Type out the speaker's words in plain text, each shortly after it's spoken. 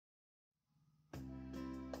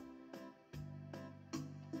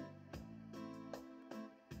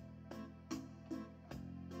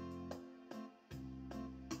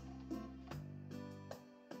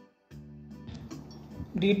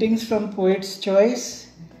Greetings from Poet's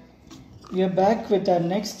Choice. We are back with our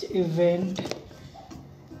next event,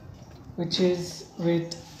 which is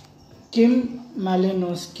with Kim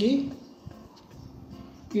Malinowski.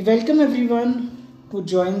 We welcome everyone who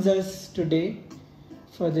joins us today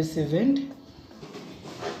for this event.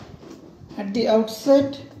 At the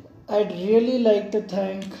outset, I'd really like to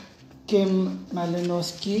thank Kim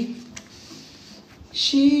Malinowski.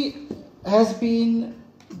 She has been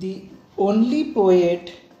the only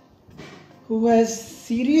poet who has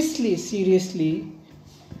seriously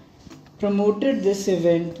promoted this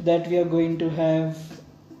event that we are going to have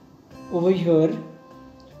over here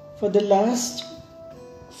for the last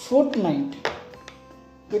fortnight,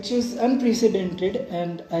 which is unprecedented,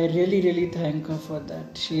 and I really thank her for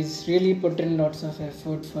that. She's really put in lots of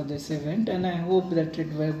effort for this event, and I hope that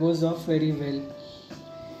it goes off very well.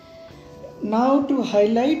 Now, to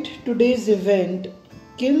highlight today's event,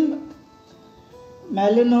 Kim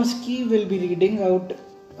Malinowski will be reading out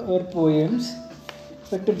her poems.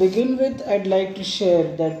 But to begin with, I'd like to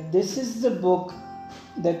share that this is the book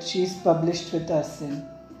that she's published with us in,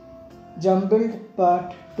 Jumbled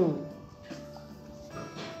Part 2.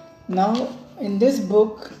 Now, in this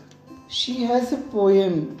book, she has a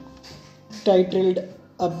poem titled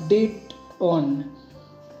Update On,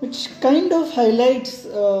 which kind of highlights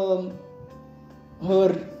her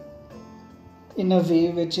in a way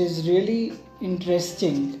which is really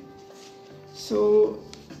interesting. So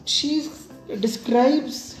she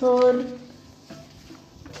describes her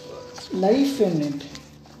life in it.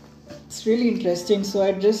 It's really interesting, so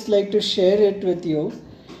I'd just like to share it with you.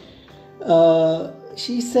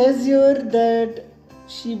 She says here that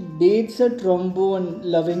she beats a trombone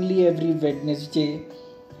lovingly every Wednesday.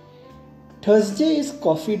 Thursday is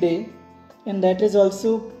coffee day, and that is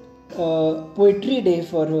also poetry day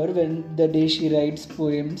for her, when the day she writes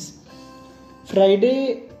poems.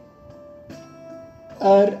 Friday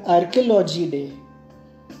are archaeology day.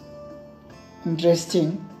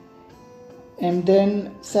 Interesting. And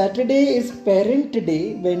then Saturday is parent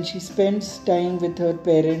day, when she spends time with her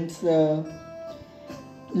parents.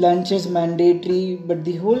 Lunch is mandatory, but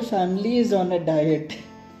the whole family is on a diet.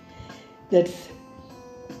 That's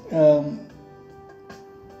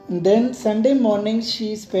then Sunday mornings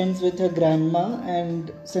she spends with her grandma,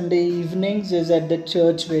 and Sunday evenings is at the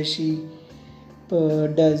church where she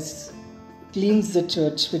cleans the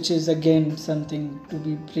church, which is again something to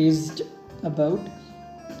be praised about.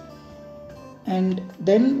 And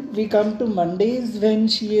then we come to Mondays, when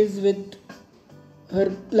she is with her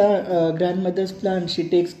grandmother's plant. She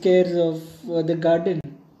takes care of the garden.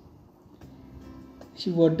 She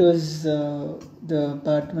waters the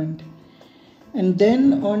apartment. And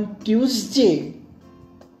then on Tuesday,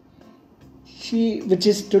 which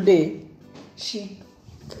is today, she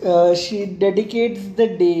dedicates the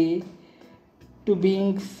day to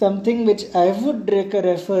being something which I would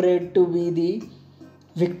refer it to be the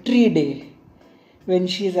victory day, when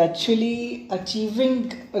she is actually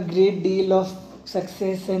achieving a great deal of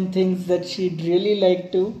success and things that she'd really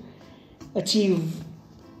like to achieve.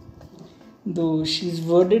 Though she's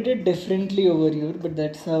worded it differently over here, but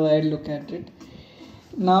that's how I look at it.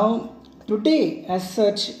 Now, today as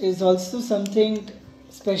such is also something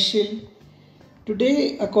special.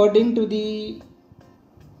 Today, according to the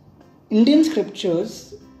Indian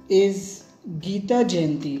scriptures, is Gita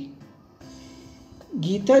Jayanti.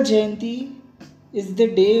 Gita Jayanti is the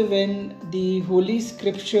day when the holy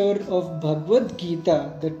scripture of Bhagavad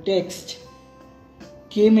Gita, the text,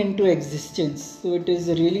 came into existence. So it is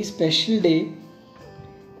a really special day.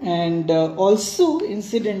 And also,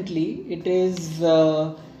 incidentally, it is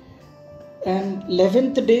an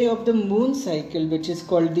 11th day of the moon cycle, which is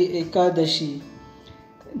called the Ekadashi.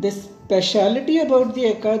 The speciality about the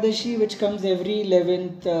Ekadashi, which comes every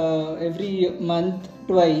 11th, every month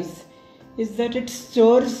twice, is that it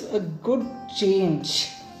stores a good change.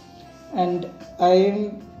 And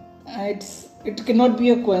it cannot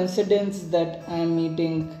be a coincidence that I am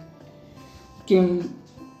meeting Kim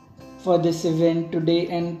for this event today,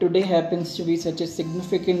 and today happens to be such a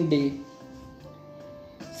significant day.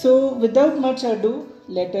 So without much ado,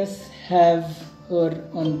 let us have her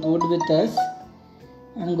on board with us.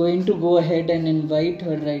 I'm going to go ahead and invite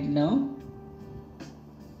her right now.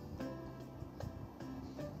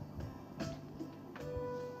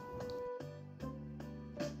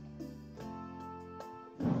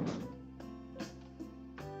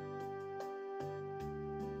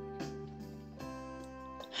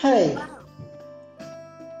 Hi. Hello.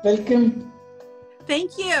 Welcome.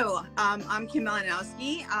 Thank you. I'm Kim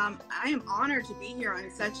Malinowski. I am honored to be here on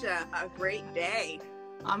such a great day.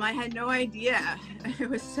 I had no idea it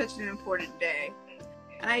was such an important day.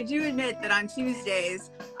 And I do admit that on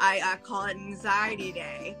Tuesdays, I call it Anxiety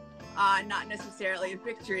Day, not necessarily a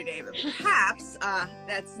Victory Day, but perhaps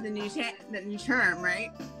that's the new term,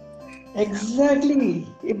 right? Exactly.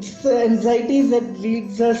 It's the anxiety that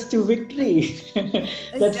leads us to victory.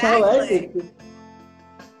 That's how I take it.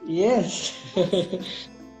 Yes.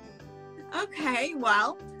 Okay,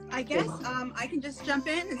 well, I guess I can just jump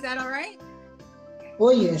in. Is that all right?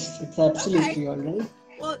 Oh, yes, it's absolutely all right.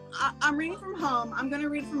 Well, I'm reading from home. I'm going to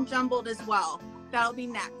read from Jumbled as well. That'll be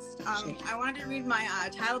next. I wanted to read my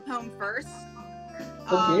title poem first.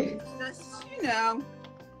 Okay. Just,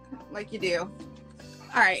 like you do.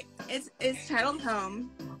 All right. It's titled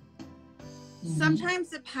Home. Sometimes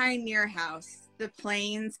the pioneer house, the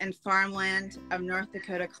plains and farmland of North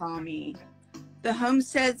Dakota call me. The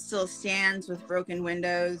homestead still stands with broken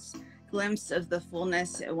windows, glimpse of the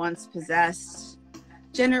fullness it once possessed.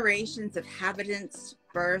 Generations of habitants,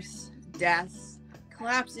 births, deaths,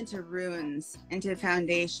 collapse into ruins, into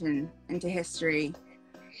foundation, into history.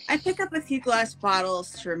 I pick up a few glass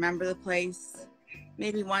bottles to remember the place,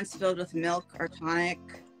 maybe once filled with milk or tonic.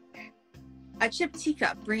 A chipped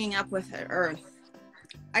teacup bringing up with it earth.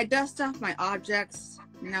 I dust off my objects,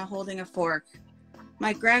 now holding a fork.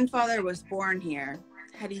 My grandfather was born here.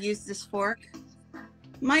 Had he used this fork?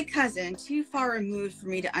 My cousin, too far removed for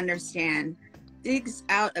me to understand, digs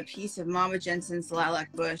out a piece of Mama Jensen's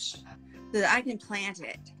lilac bush so that I can plant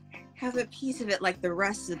it, have a piece of it like the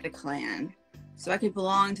rest of the clan, so I could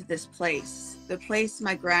belong to this place, the place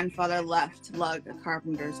my grandfather left to lug a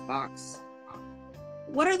carpenter's box.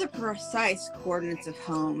 What are the precise coordinates of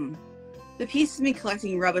home? The piece of me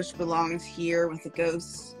collecting rubbish belongs here with the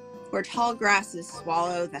ghosts, where tall grasses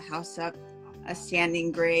swallow the house up, a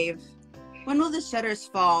standing grave. When will the shutters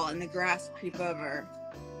fall and the grass creep over?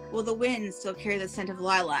 Will the wind still carry the scent of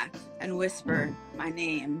lilac and whisper my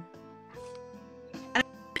name? And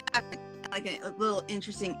I have like a little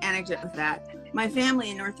interesting anecdote with that. My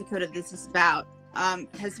family in North Dakota, this is about,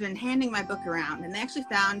 has been handing my book around, and they actually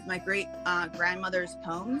found my great grandmother's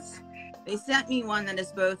poems. They sent me one that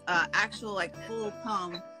is both actual like full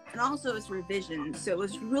poem and also it's revision. So it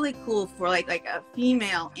was really cool for like a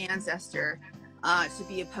female ancestor to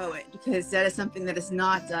be a poet, because that is something that is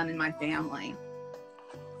not done in my family.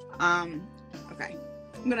 Okay,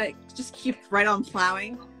 I'm gonna just keep right on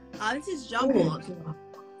plowing. This is Jumbled.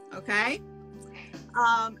 Okay,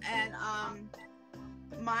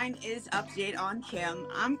 mine is update on Kim.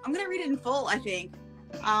 I'm gonna read it in full, I think,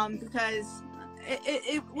 because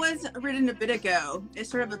it was written a bit ago.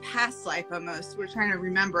 It's sort of a past life almost. We're trying to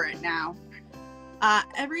remember it now.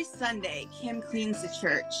 Every Sunday, Kim cleans the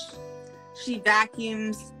church. She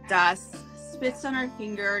vacuums, dusts, spits on her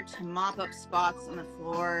finger to mop up spots on the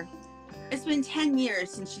floor. It's been 10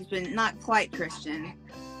 years since she's been not quite Christian,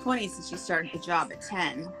 20 since she started the job at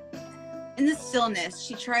 10. In the stillness,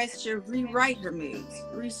 she tries to rewrite her moods,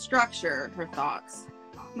 restructure her thoughts.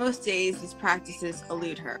 Most days, these practices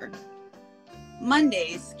elude her.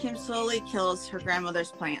 Mondays, Kim slowly kills her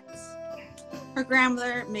grandmother's plants. Her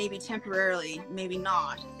grandmother, maybe temporarily, maybe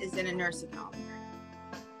not, is in a nursing home.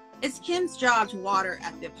 It's Kim's job to water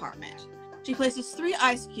at the apartment. She places 3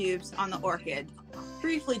 ice cubes on the orchid,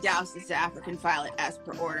 briefly douses the African violet as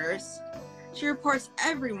per orders. She reports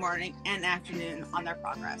every morning and afternoon on their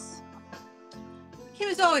progress. Kim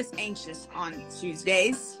is always anxious on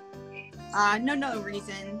Tuesdays. No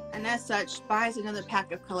reason, and as such, buys another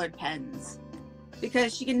pack of colored pens,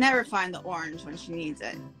 because she can never find the orange when she needs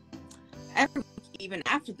it. Every week, even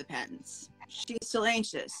after the pens, she's still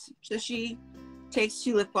anxious, so she takes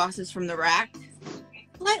 2 lip glosses from the rack,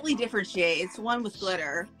 slightly different shades, one with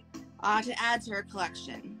glitter, to add to her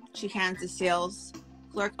collection. She hands the sales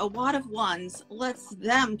clerk a wad of ones, lets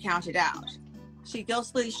them count it out. She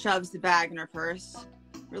guiltily shoves the bag in her purse,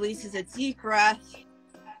 releases a deep breath,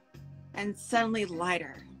 and suddenly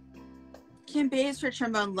lighter. Kim bathes her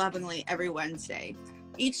trombone lovingly every Wednesday,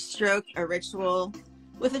 each stroke a ritual.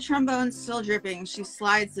 With the trombone still dripping, she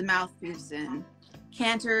slides the mouthpiece in,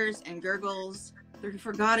 canters and gurgles through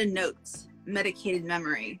forgotten notes, medicated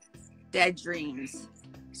memory, dead dreams.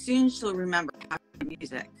 Soon she'll remember how to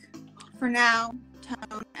music. For now,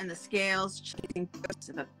 tone and the scales chasing ghosts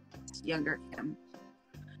of a younger Kim.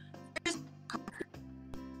 There's a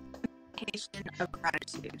complication of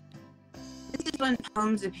gratitude. This is when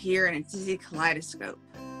poems appear in a dizzy kaleidoscope.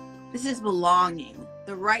 This is belonging,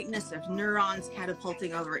 the rightness of neurons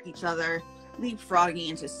catapulting over each other, leapfrogging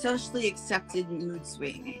into socially accepted mood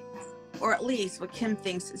swing, or at least what Kim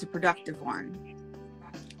thinks is a productive one.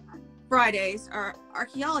 Fridays are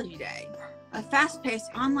Archaeology Day, a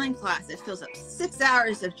fast-paced online class that fills up 6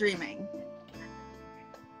 hours of dreaming.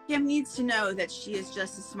 Kim needs to know that she is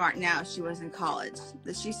just as smart now as she was in college,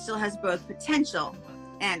 that she still has both potential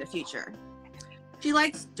and a future. She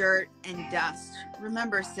likes dirt and dust.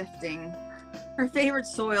 Remember sifting. Her favorite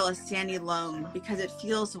soil is sandy loam because it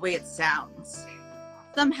feels the way it sounds.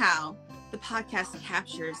 Somehow, the podcast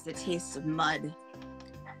captures the taste of mud.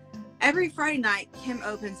 Every Friday night, Kim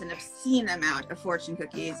opens an obscene amount of fortune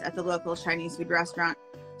cookies at the local Chinese food restaurant,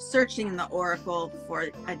 searching in the oracle for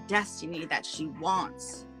a destiny that she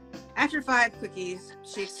wants. After 5 cookies,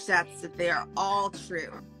 she accepts that they are all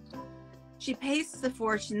true. She pastes the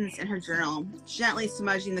fortunes in her journal, gently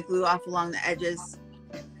smudging the glue off along the edges.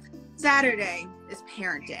 Saturday is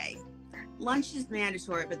parent day. Lunch is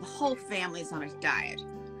mandatory, but the whole family's on a diet.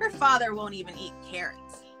 Her father won't even eat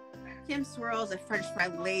carrots. Kim swirls a French fry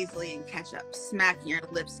lazily in ketchup, smacking her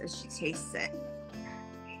lips as she tastes it.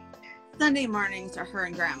 Sunday mornings are her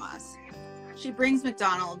and Grandma's. She brings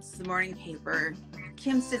McDonald's, the morning paper.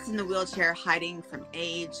 Kim sits in the wheelchair, hiding from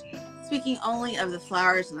age, speaking only of the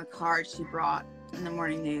flowers and the cards she brought in the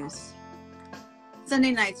morning news. Sunday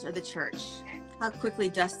nights are the church. How quickly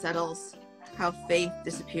dust settles, how faith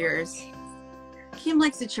disappears. Kim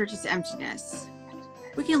likes the church's emptiness.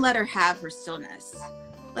 We can let her have her stillness.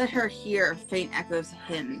 Let her hear faint echoes of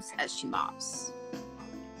hymns as she mops.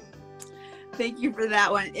 Thank you for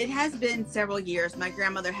that one. It has been several years. My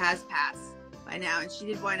grandmother has passed by now, and she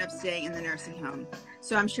did wind up staying in the nursing home.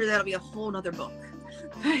 So I'm sure that'll be a whole nother book.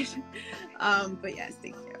 But yes,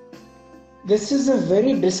 thank you. This is a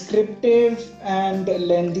very descriptive and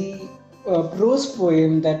lengthy prose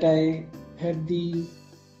poem that I had the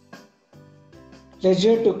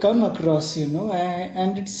pleasure to come across,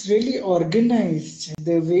 and it's really organized.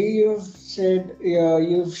 The way you've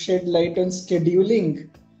shed light on scheduling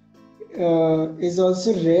is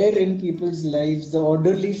also rare in people's lives. The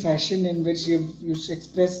orderly fashion in which you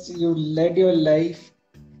led your life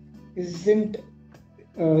isn't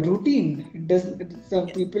routine. It doesn't. Some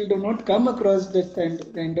people do not come across this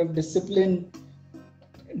kind of discipline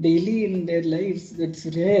daily in their lives. It's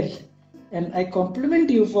rare. And I compliment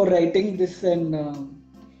you for writing this and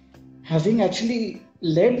having actually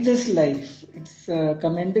led this life. It's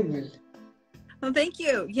commendable. Well, thank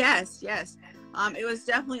you. Yes. It was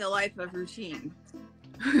definitely a life of routine.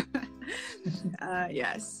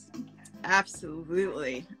 Yes,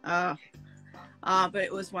 absolutely. But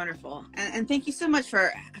it was wonderful. And thank you so much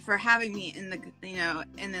for having me in the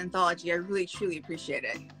anthology. I really, truly appreciate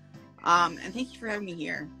it. And thank you for having me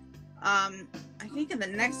here. I think the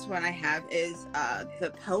next one I have is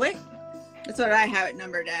The Poet. That's what I have it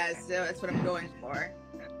numbered as, so that's what I'm going for.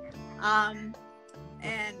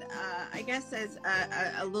 I guess as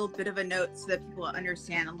a little bit of a note so that people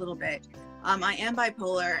understand a little bit, I am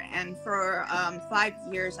bipolar, and for 5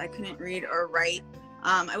 years I couldn't read or write.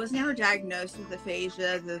 I was never diagnosed with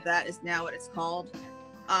aphasia, though that is now what it's called.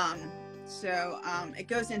 So it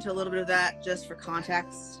goes into a little bit of that just for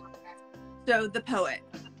context. So The Poet,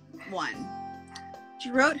 1. She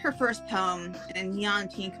wrote her first poem in a neon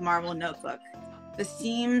pink marble notebook, the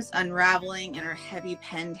seams unraveling in her heavy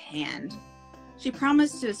penned hand. She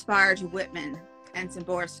promised to aspire to Whitman and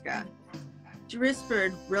Szymborska. She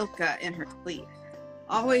whispered Rilke in her sleep.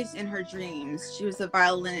 Always in her dreams, she was a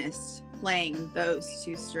violinist playing those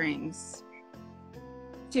 2 strings.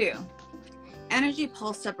 2. Energy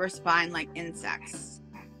pulsed up her spine like insects.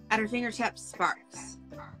 At her fingertips, sparks.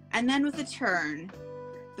 And then with a turn,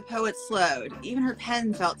 the poet slowed. Even her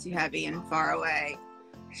pen felt too heavy and far away.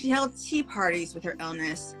 She held tea parties with her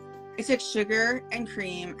illness. It took sugar and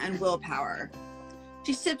cream and willpower.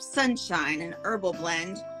 She sipped sunshine, an herbal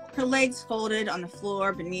blend, her legs folded on the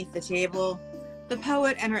floor beneath the table. The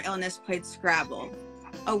poet and her illness played Scrabble,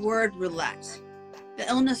 a word roulette. The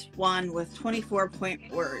illness won with 24-point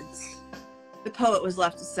words. The poet was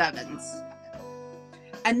left to 7s.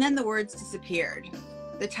 And then the words disappeared.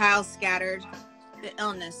 The tiles scattered. The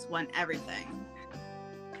illness won everything.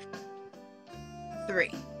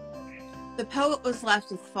 3. The poet was left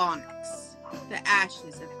with phonics, the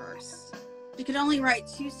ashes at first. She could only write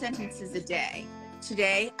 2 sentences a day.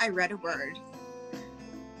 Today, I read a word.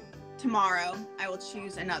 Tomorrow, I will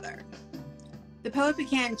choose another. The poet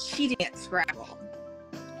began cheating at Scrabble.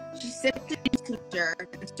 She sipped a teacher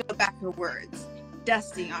and stole back her words,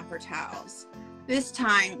 dusting off her towels. This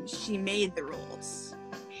time, she made the rules.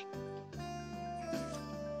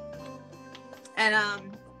 And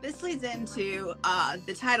this leads into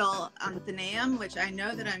the title, Athenaeum, which I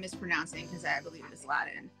know that I'm mispronouncing because I believe it is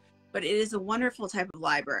Latin. But it is a wonderful type of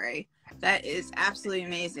library that is absolutely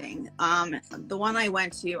amazing. The one I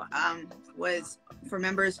went to was for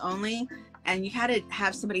members only, and you had to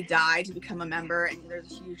have somebody die to become a member, and there's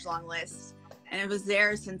a huge long list. and it was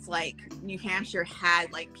there since like New Hampshire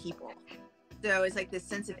had like people. So it's like this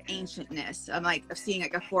sense of ancientness. I'm like of seeing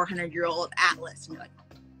like a 400-year-old atlas, and you're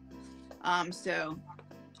like, so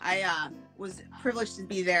I was privileged to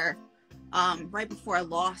be there right before I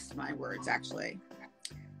lost my words, actually.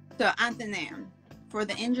 So Athenaeum, for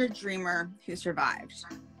the injured dreamer who survived.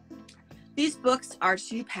 These books are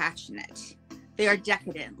too passionate. They are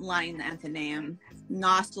decadent, lining the Athenaeum.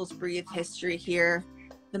 Nostrils breathe history here,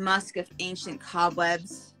 the musk of ancient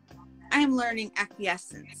cobwebs. I am learning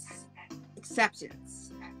acquiescence,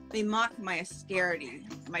 acceptance. They mock my austerity,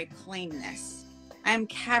 my plainness. I am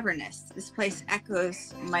cavernous. This place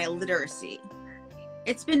echoes my illiteracy.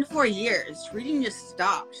 It's been 4 years. Reading just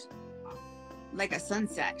stopped, like a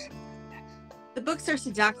sunset. The books are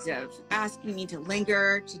seductive, asking me to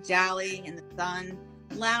linger, to dally in the sun,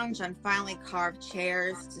 lounge on finely carved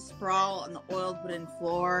chairs, to sprawl on the oiled wooden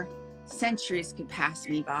floor. Centuries could pass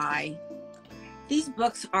me by. These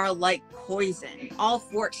books are like poison, all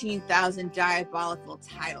 14,000 diabolical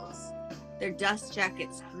titles. Their dust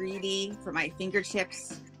jackets greedy for my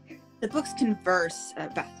fingertips. The books converse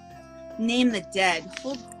about, name the dead,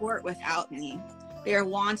 hold court without me. They are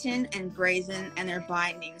wanton and brazen, and their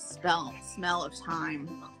bindings smell of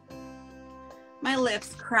time. My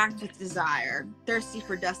lips, cracked with desire, thirsty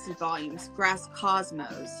for dusty volumes, grasp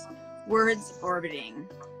cosmos, words orbiting.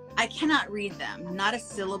 I cannot read them, not a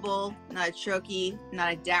syllable, not a trochee,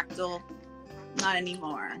 not a dactyl, not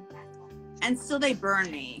anymore. And still they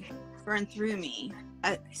burn me, burn through me.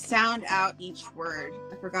 I sound out each word,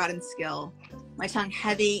 a forgotten skill, my tongue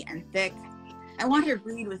heavy and thick. I want to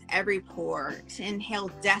read with every pore, to inhale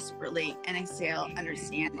desperately and exhale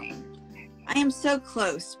understanding. I am so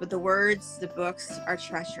close, but the words, the books are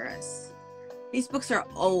treacherous. These books are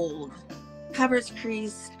old, covers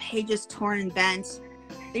creased, pages torn and bent.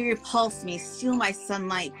 They repulse me, steal my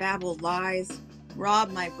sunlight, babble lies, rob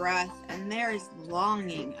my breath, and there is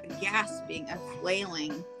longing, a gasping, a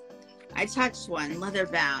flailing. I touch one,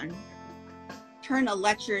 leather-bound. Turn a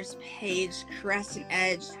lecture's page, caress an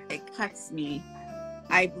edge, it cuts me.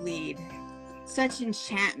 I bleed. Such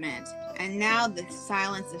enchantment, and now the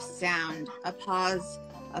silence of sound, a pause,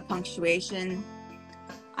 a punctuation.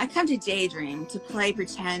 I come to daydream, to play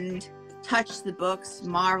pretend, touch the books,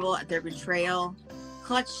 marvel at their betrayal,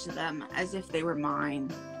 clutch them as if they were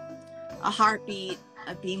mine. A heartbeat,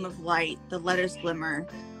 a beam of light, the letters glimmer.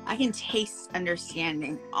 I can taste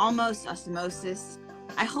understanding, almost osmosis.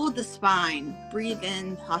 I hold the spine, breathe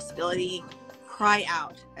in possibility, cry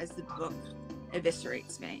out as the book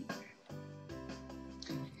eviscerates me.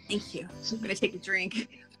 Thank you. I'm going to take a drink.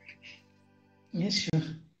 Yes, sure.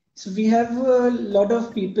 So we have a lot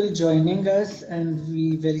of people joining us, and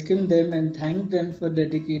we welcome them and thank them for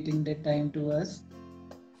dedicating their time to us.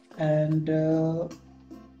 And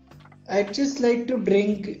I'd just like to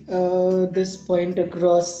bring this point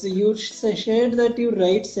across. You shared that you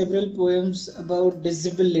write several poems about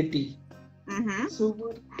disability. Mm-hmm. So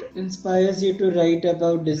what inspires you to write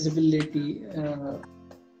about disability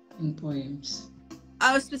in poems?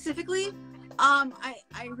 Specifically,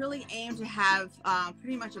 I really aim to have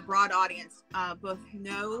pretty much a broad audience both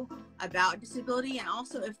know about disability, and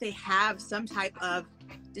also if they have some type of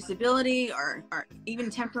disability or even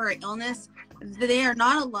temporary illness, that they are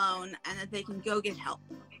not alone and that they can go get help.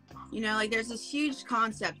 You know, like there's this huge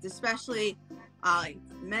concept, especially like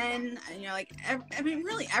men, you know, like I mean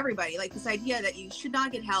really everybody, like this idea that you should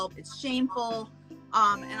not get help, it's shameful,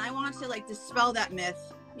 and I want to like dispel that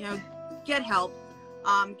myth. You know, get help,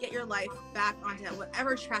 get your life back onto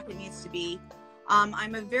whatever track it needs to be.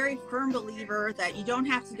 I'm a very firm believer that you don't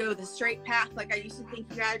have to go the straight path like I used to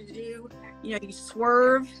think you had to do. You know, you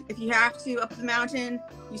swerve if you have to up the mountain,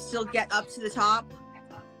 you still get up to the top.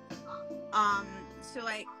 So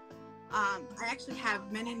like, I actually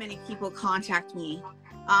have many people contact me,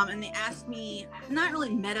 and they ask me not really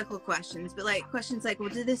medical questions, but like questions like, well,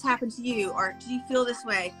 did this happen to you? Or do you feel this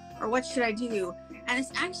way? Or what should I do? And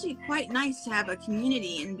it's actually quite nice to have a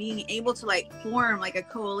community and being able to like form like a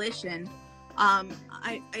coalition.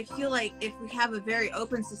 I feel like if we have a very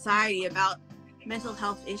open society about mental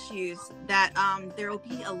health issues, that there will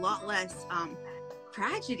be a lot less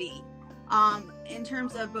tragedy in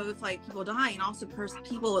terms of both like people dying and also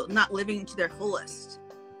people not living to their fullest.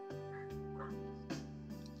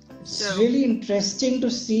 It's really interesting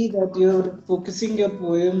to see that you're focusing your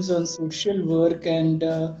poems on social work and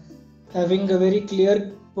having a very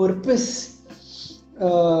clear purpose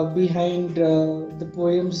behind the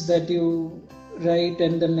poems that you write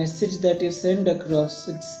and the message that you send across.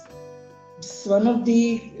 It's one of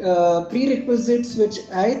the prerequisites which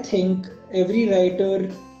I think every writer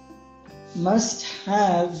must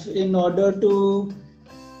have in order to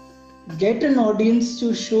get an audience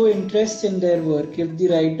to show interest in their work. If the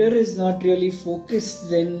writer is not really focused,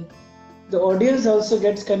 then the audience also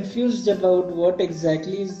gets confused about what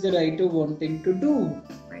exactly is the writer wanting to do.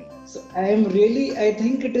 Right. So I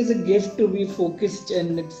think it is a gift to be focused,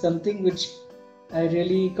 and it's something which I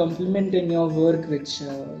really compliment in your work, which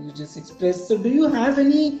you just expressed. So, do you have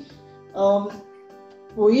any um,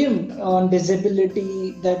 poem on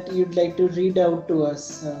disability that you'd like to read out to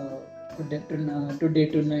us today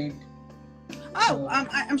tonight? Oh,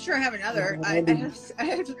 I'm sure I have another. I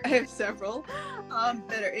have several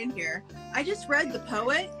that are in here. I just read The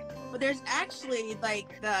Poet, but there's actually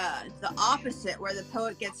like the opposite, where the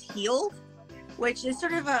poet gets healed, which is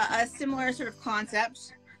sort of a similar sort of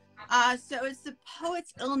concept. So it's the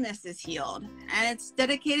poet's illness is healed, and it's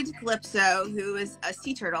dedicated to Calypso, who is a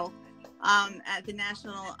sea turtle at the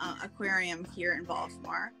National Aquarium here in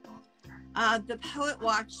Baltimore. The poet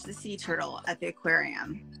watched the sea turtle at the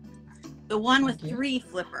aquarium, the one with 3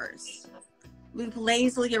 flippers, loop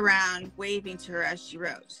lazily around, waving to her as she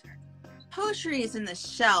wrote. Poetry is in the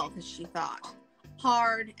shell, as she thought,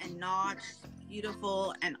 hard and notched,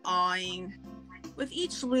 beautiful and awing. With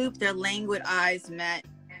each loop, their languid eyes met,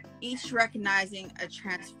 each recognizing a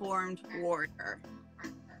transformed warrior.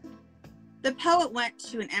 The poet went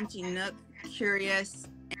to an empty nook, curious,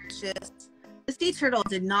 anxious. The sea turtle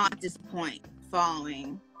did not disappoint,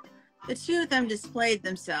 following. The two of them displayed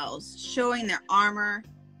themselves, showing their armor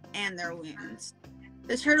and their wounds.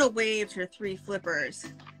 The turtle waved her 3 flippers.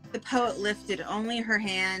 The poet lifted only her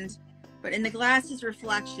hand, but in the glass's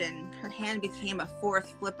reflection, her hand became a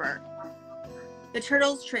 4th flipper. The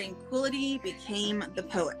turtle's tranquility became the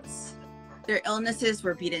poet's. Their illnesses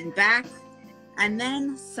were beaten back, and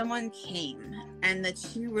then someone came, and the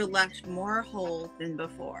two were left more whole than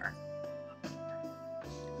before.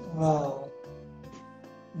 Wow.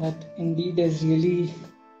 That indeed is really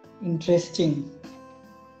interesting.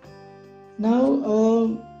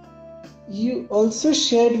 Now, you also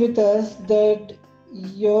shared with us that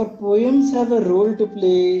your poems have a role to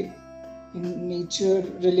play in nature,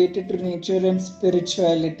 related to nature and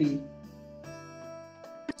spirituality.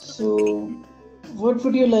 So, what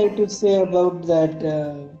would you like to say about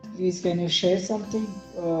that? Please, can you share something?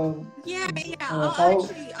 How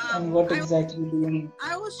and what exactly do you mean?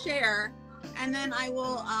 I will share, and then I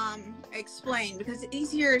will explain, because it's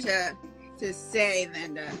easier to say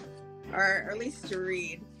than to, or at least to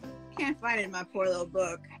read. Can't find it in my poor little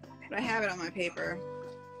book, but I have it on my paper.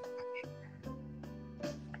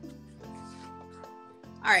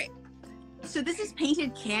 All right, so this is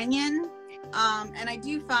Painted Canyon, and I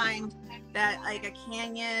do find that like a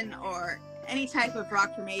canyon or any type of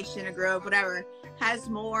rock formation, a grove, whatever, has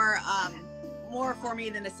more for me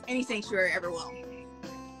than any sanctuary ever will.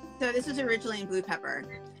 So this was originally in blue pepper.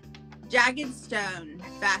 Jagged stone,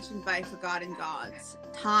 fashioned by forgotten gods,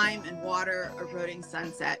 time and water eroding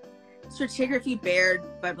sunset, stratigraphy bared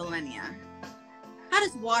by millennia. How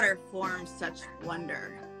does water form such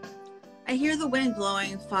wonder? I hear the wind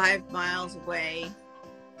blowing 5 miles away,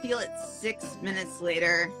 feel it 6 minutes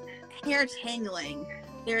later, hair tangling,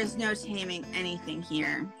 there is no taming anything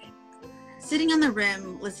here. Sitting on the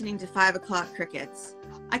rim, listening to 5 o'clock crickets,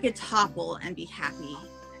 I could topple and be happy.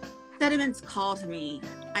 Sediments call to me,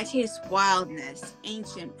 I taste wildness,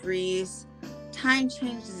 ancient breeze. Time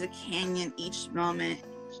changes a canyon each moment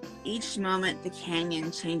the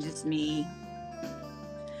canyon changes me.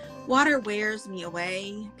 Water wears me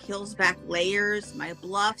away, peels back layers, my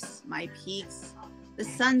bluffs, my peaks. The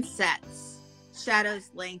sun sets,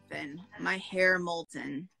 shadows lengthen, my hair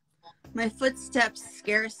molten. My footsteps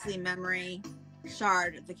scarcely memory,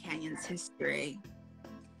 shard of the canyon's history.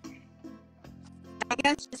 I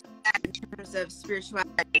guess just that in terms of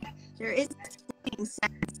spirituality, there is this fleeting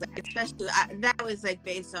sense, like especially that was like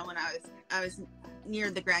based on when I was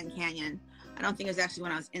near the Grand Canyon. I don't think it was actually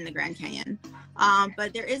when I was in the Grand Canyon.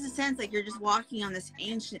 But there is a sense like you're just walking on this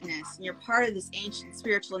ancientness, and you're part of this ancient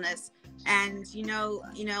spiritualness. And you know,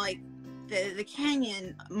 like the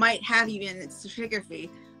canyon might have you in its stratigraphy,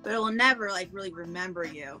 but it will never like really remember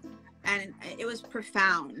you. And it was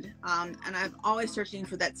profound. And I'm always searching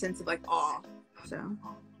for that sense of like awe. So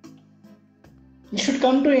you should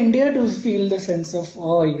come to India to feel the sense of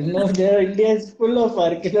awe. India is full of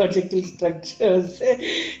archaeological structures.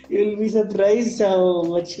 You'll be surprised how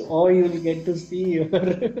much awe you'll get to see.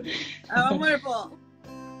 Oh, wonderful.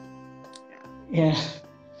 Yeah.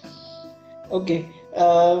 Okay.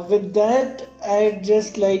 With that, I'd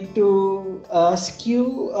just like to ask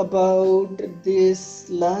you about this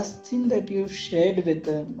last thing that you've shared with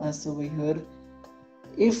us over here.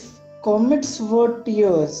 If comets were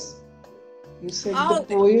tears, You said the Oh,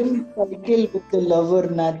 poem cycle with the lover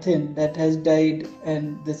Nathan that has died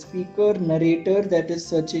and the speaker, narrator that is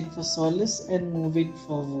searching for solace and moving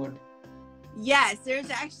forward. yes. There's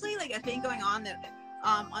actually like a thing going on that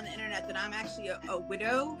on the internet that I'm actually a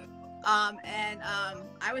widow, and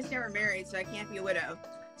I was never married, so I can't be a widow.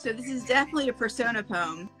 So this is definitely a persona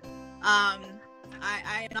poem. I'm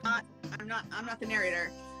not the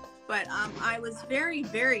narrator, but I was very,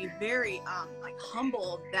 very, very like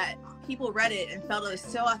humbled that people read it and felt it was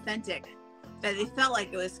so authentic that they felt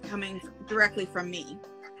like it was coming directly from me.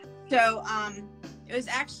 So it was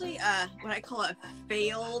actually what I call a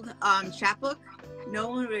failed chapbook. No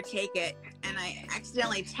one would take it, and I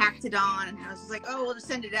accidentally tacked it on, and I was just like, oh, we'll just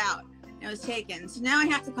send it out. And it was taken. So now I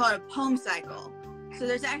have to call it a poem cycle. So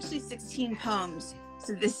there's actually 16 poems.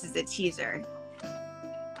 So this is a teaser.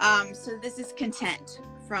 So this is Content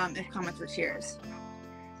from If Comments Were Cheers.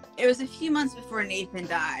 It was a few months before Nathan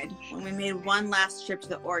died when we made one last trip to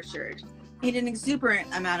the orchard. He had an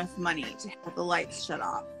exuberant amount of money to have the lights shut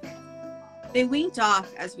off. They winked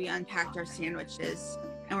off as we unpacked our sandwiches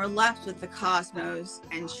and were left with the cosmos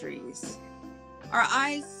and trees. Our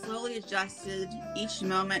eyes slowly adjusted, each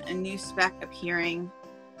moment a new speck appearing.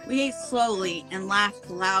 We ate slowly and laughed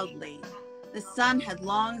loudly. The sun had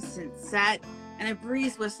long since set, and a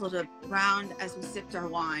breeze whistled around as we sipped our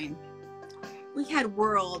wine. We had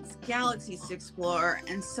worlds, galaxies to explore,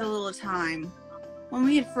 and so little time. When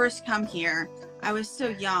we had first come here, I was so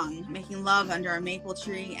young, making love under a maple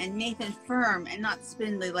tree, and Nathan firm and not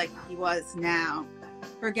spindly like he was now,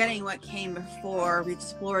 forgetting what came before we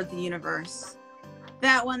explored the universe.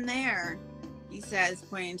 That one there, he says,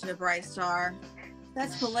 pointing to a bright star.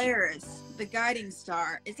 That's Polaris, the guiding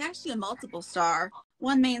star. It's actually a multiple star,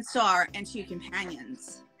 one main star and two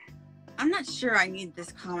companions. I'm not sure I need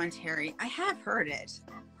this commentary. I have heard it.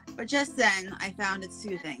 But just then, I found it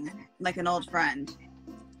soothing, like an old friend.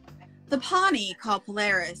 The Pawnee call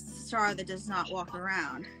Polaris the star that does not walk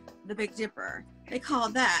around, the Big Dipper. They call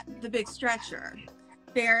that the Big Stretcher,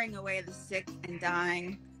 bearing away the sick and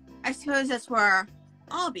dying. I suppose that's where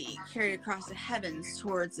I'll be, carried across the heavens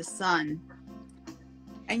towards the sun.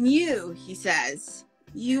 And you, he says,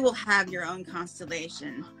 you will have your own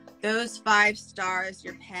constellation. Those 5 stars,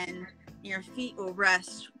 your pen, your feet will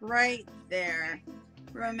rest right there.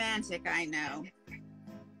 Romantic, I know.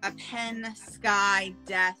 A pen, sky,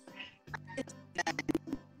 death.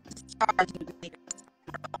 Stars would make us.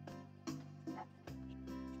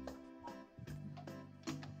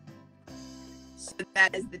 So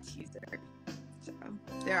that is the teaser. So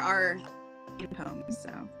there are poems.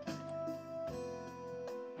 So.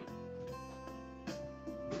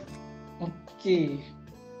 Okay.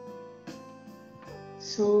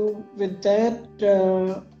 So with that,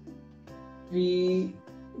 we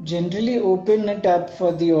generally open it up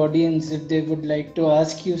for the audience if they would like to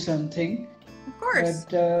ask you something. Of course.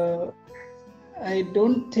 But I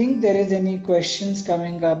don't think there is any questions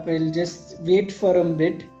coming up. I'll just wait for a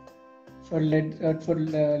bit for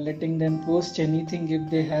letting them post anything if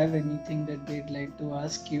they have anything that they'd like to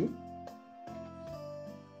ask you.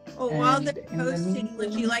 Well, while they're posting,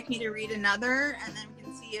 would you like me to read another, and then we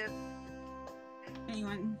can see if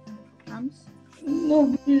anyone comes?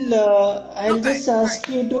 No, I'll Okay, just ask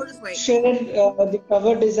right. you to share the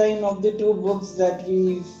cover design of the 2 books that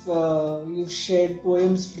you've shared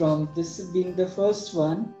poems from. This being the first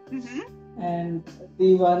one, and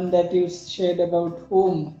the one that you shared about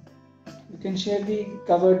home. You can share the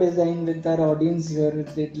cover design with our audience here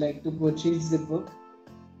if they'd like to purchase the book.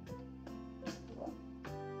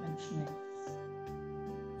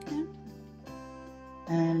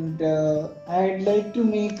 And I'd like to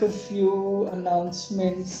make a few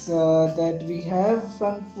announcements that we have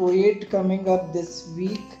one poet coming up this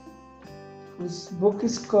week whose book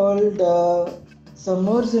is called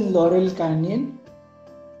Summers in Laurel Canyon.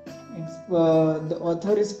 The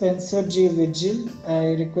author is Spencer J. Vigil.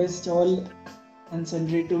 I request all and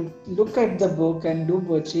sundry to look at the book and do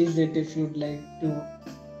purchase it if you'd like to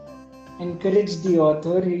encourage the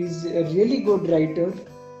author. He's a really good writer.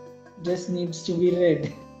 Just needs to be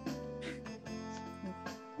read.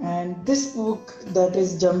 And this book, that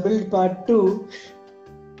is Jumbled Part 2,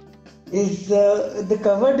 is the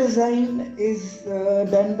cover design is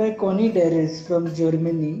done by Connie Derris from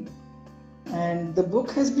Germany, and the book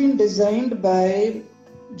has been designed by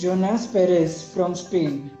Jonas Perez from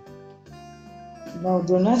Spain. Now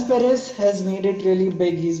Jonas Perez has made it really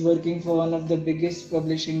big. He's working for one of the biggest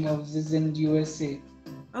publishing houses in USA.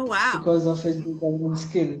 Oh wow. Because of his designing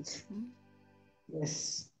skills.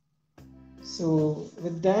 Yes. So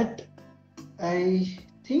with that, I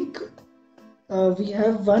think we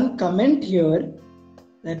have one comment here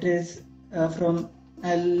that is from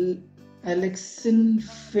Alexin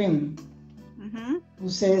Fim, who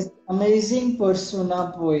says, amazing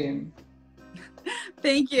persona poem.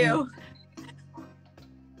 Thank you.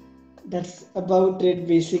 That's about it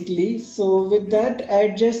basically. So with that,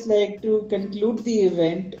 I'd just like to conclude the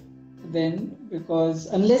event then, because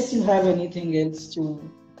unless you have anything else to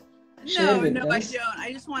share with No, us. I don't.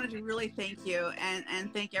 I just wanted to really thank you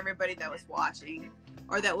and thank everybody that was watching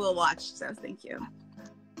or that will watch. So thank you.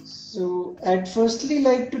 So I'd firstly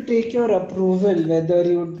like to take your approval, whether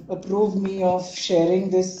you'd approve me of sharing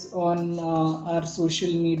this on our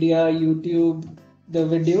social media, YouTube, the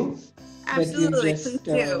video Absolutely, that you please just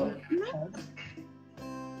do. had.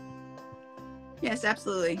 Yes,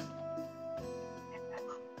 absolutely.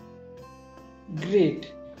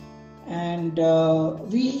 Great. And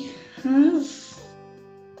we have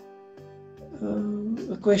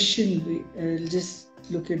a question. I'll just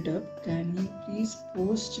look it up. Can you please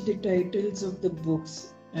post the titles of the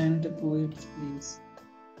books and the poems, please?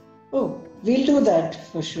 Oh, we'll do that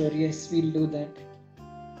for sure. Yes, we'll do that.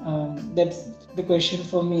 That's the question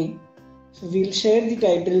for me. So we'll share the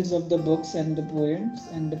titles of the books and the poems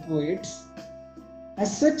and the poets.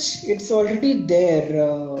 As such, it's already there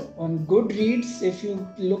on Goodreads. If you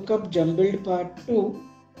look up Jumbled Part 2,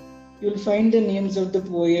 you'll find the names of the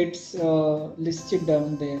poets listed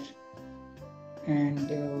down there. And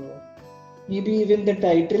maybe even the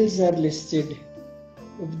titles are listed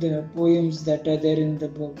of the poems that are there in the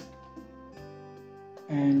book.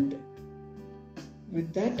 And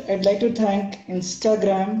with that, I'd like to thank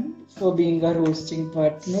Instagram for being our hosting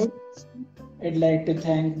partner. I'd like to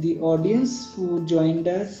thank the audience who joined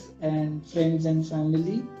us and friends and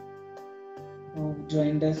family who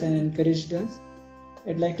joined us and encouraged us.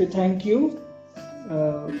 I'd like to thank you,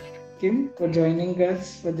 Kim, for joining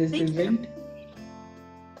us for this event.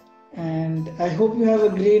 And I hope you have a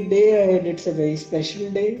great day ahead. It's a very special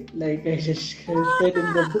day, like I just said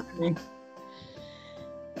in the beginning.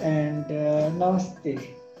 And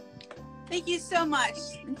namaste. Thank you so much.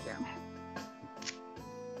 Thank you.